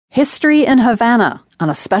History in Havana on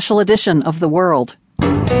a special edition of The World.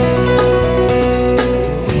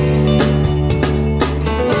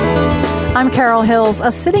 I'm Carol Hills.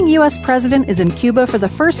 A sitting U.S. president is in Cuba for the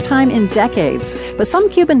first time in decades. But some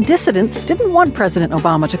Cuban dissidents didn't want President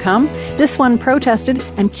Obama to come. This one protested,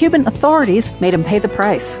 and Cuban authorities made him pay the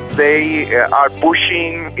price. They are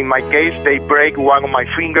pushing, in my case, they break one of my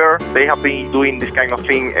finger. They have been doing this kind of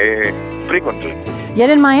thing frequently. Yet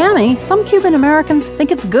in Miami, some Cuban Americans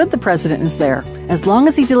think it's good the president is there, as long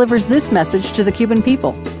as he delivers this message to the Cuban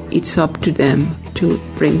people. It's up to them to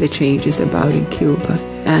bring the changes about in Cuba.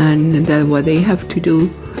 And that what they have to do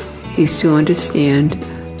is to understand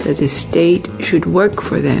that the state should work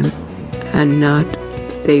for them and not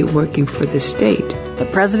they working for the state. The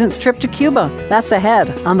president's trip to Cuba, that's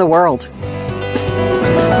ahead on The World.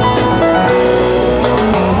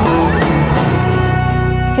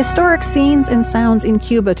 Historic scenes and sounds in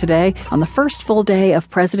Cuba today on the first full day of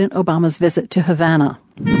President Obama's visit to Havana.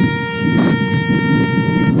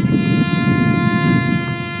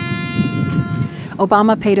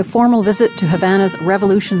 Obama paid a formal visit to Havana's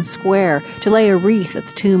Revolution Square to lay a wreath at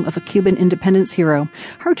the tomb of a Cuban independence hero.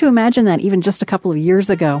 Hard to imagine that even just a couple of years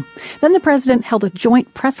ago. Then the president held a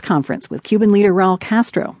joint press conference with Cuban leader Raul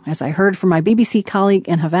Castro, as I heard from my BBC colleague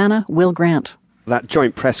in Havana, Will Grant. That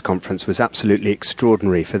joint press conference was absolutely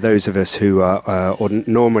extraordinary. For those of us who are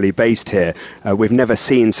normally based here, we've never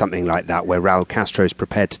seen something like that, where Raul Castro is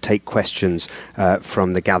prepared to take questions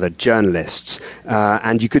from the gathered journalists.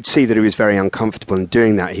 And you could see that he was very uncomfortable in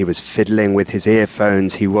doing that. He was fiddling with his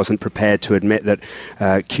earphones. He wasn't prepared to admit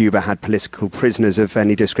that Cuba had political prisoners of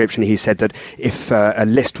any description. He said that if a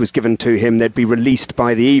list was given to him, they'd be released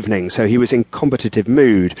by the evening. So he was in combative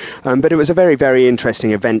mood. But it was a very, very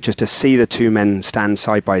interesting event just to see the two men stand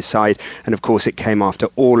side by side, and of course it came after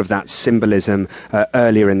all of that symbolism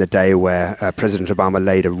earlier in the day where President Obama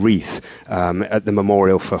laid a wreath at the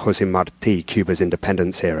memorial for José Martí, Cuba's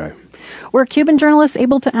independence hero. Were Cuban journalists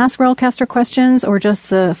able to ask Raul Castro questions, or just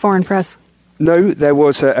the foreign press? No, there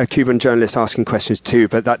was a Cuban journalist asking questions too,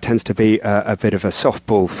 but that tends to be a bit of a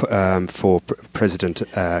softball for President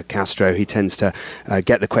Castro. He tends to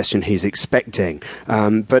get the question he's expecting.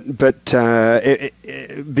 But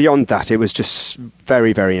beyond that, it was just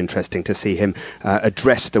very, very interesting to see him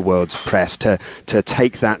address the world's press, to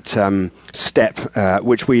take that step,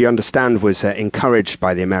 which we understand was encouraged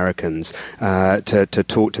by the Americans, to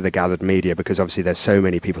talk to the gathered media, because obviously there's so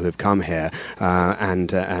many people who've come here, and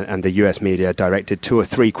the US media directed 2 or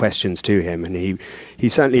 3 questions to him, and he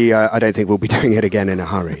certainly, I don't think, will be doing it again in a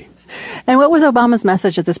hurry. And what was Obama's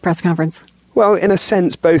message at this press conference? Well, in a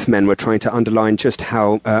sense, both men were trying to underline just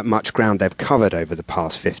how much ground they've covered over the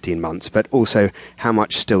past 15 months, but also how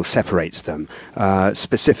much still separates them,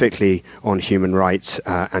 specifically on human rights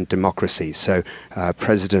and democracy. So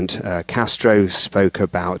President Castro spoke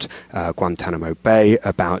about Guantanamo Bay,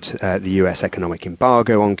 about the U.S. economic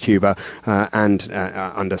embargo on Cuba, and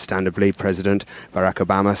understandably, President Barack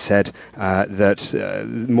Obama said that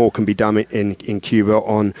more can be done in Cuba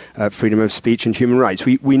on freedom of speech and human rights.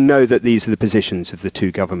 We know that these are the positions of the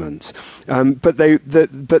two governments, but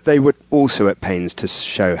they were also at pains to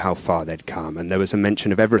show how far they'd come, and there was a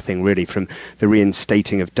mention of everything really, from the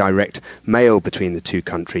reinstating of direct mail between the two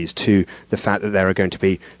countries to the fact that there are going to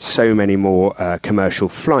be so many more commercial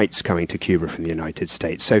flights coming to Cuba from the United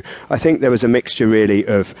States. So I think there was a mixture really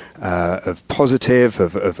of positive,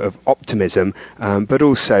 of optimism, but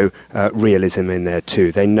also realism in there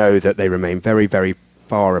too. They know that they remain very, very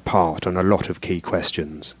far apart on a lot of key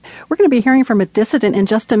questions. We're going to be hearing from a dissident in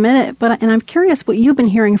just a minute, and I'm curious what you've been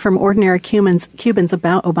hearing from ordinary Cubans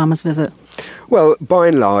about Obama's visit. Well, by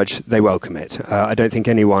and large, they welcome it. I don't think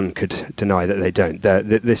anyone could deny that they don't.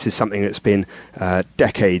 This is something that's been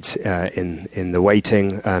decades in the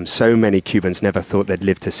waiting. So many Cubans never thought they'd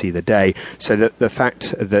live to see the day. So that the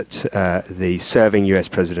fact that the serving U.S.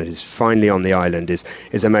 president is finally on the island is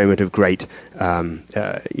a moment of great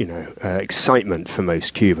excitement for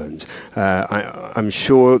most Cubans. I'm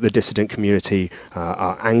sure the dissident community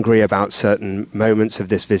are angry about certain moments of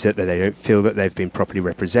this visit, that they don't feel that they've been properly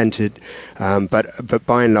represented. But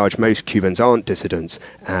by and large, most Cubans aren't dissidents,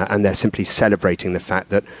 and they're simply celebrating the fact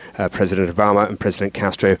that President Obama and President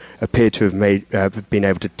Castro appear to have been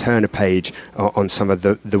able to turn a page on some of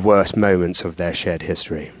the worst moments of their shared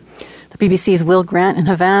history. The BBC's Will Grant in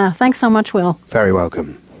Havana. Thanks so much, Will. Very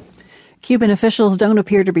welcome. Cuban officials don't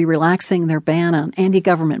appear to be relaxing their ban on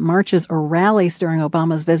anti-government marches or rallies during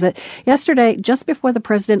Obama's visit. Yesterday, just before the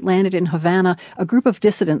president landed in Havana, a group of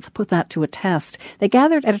dissidents put that to a test. They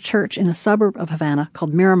gathered at a church in a suburb of Havana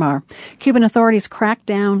called Miramar. Cuban authorities cracked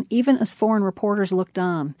down even as foreign reporters looked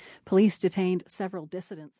on. Police detained several dissidents.